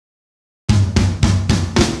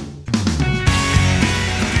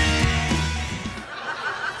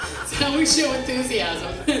and we show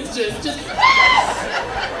enthusiasm. It's just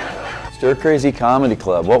Stir Crazy Comedy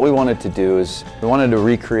Club. What we wanted to do is we wanted to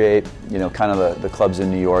recreate, kind of the clubs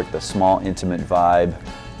in New York, the small, intimate vibe.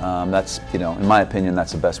 That's, in my opinion,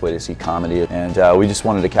 that's the best way to see comedy, and we just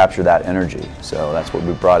wanted to capture that energy. So that's what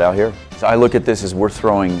we brought out here. So I look at this as we're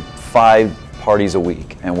throwing 5 parties a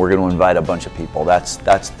week, and we're going to invite a bunch of people. That's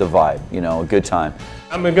the vibe, a good time.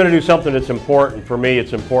 I'm going to do something that's important for me,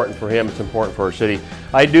 it's important for him, it's important for our city.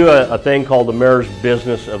 I do a thing called the Mayor's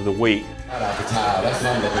Business of the Week. Right out the tile, that's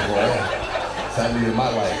what I'm looking for. That's what I need in my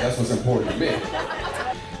life, that's what's important to me.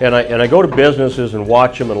 And I go to businesses and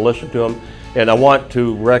watch them and listen to them, and I want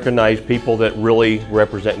to recognize people that really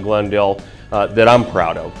represent Glendale that I'm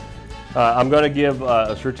proud of. I'm going to give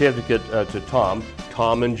a certificate to Tom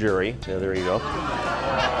and Jerry. Yeah, there you go.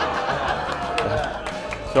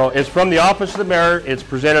 So it's from the Office of the Mayor. It's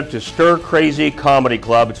presented to Stir Crazy Comedy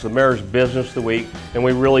Club. It's the Mayor's Business of the Week, and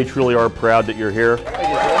we really, truly are proud that you're here. Thank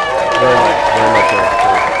you, sir. Very much.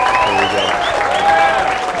 There you go.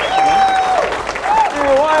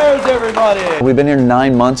 Weiers, everybody! We've been here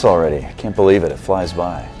 9 months already. I can't believe it. It flies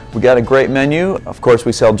by. We got a great menu. Of course,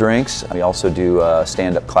 we sell drinks. We also do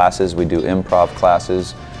stand-up classes. We do improv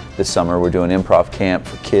classes. This summer we're doing improv camp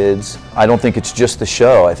for kids. I don't think it's just the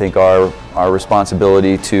show. I think our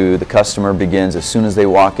responsibility to the customer begins as soon as they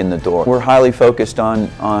walk in the door. We're highly focused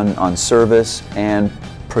on service and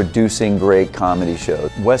producing great comedy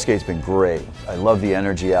shows. Westgate's been great. I love the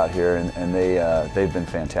energy out here, and they've been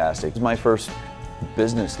fantastic. It's my first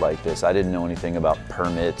business like this. I didn't know anything about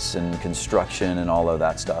permits and construction and all of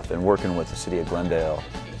that stuff, and working with the city of Glendale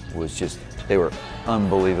was just, they were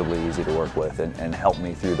unbelievably easy to work with and helped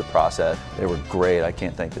me through the process. They were great. I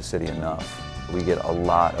can't thank the city enough. We get a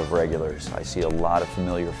lot of regulars. I see a lot of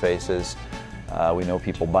familiar faces. We know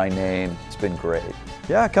people by name. It's been great.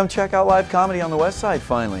 Yeah, come check out live comedy on the West Side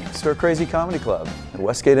finally. Stir Crazy Comedy Club, the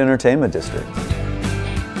Westgate Entertainment District.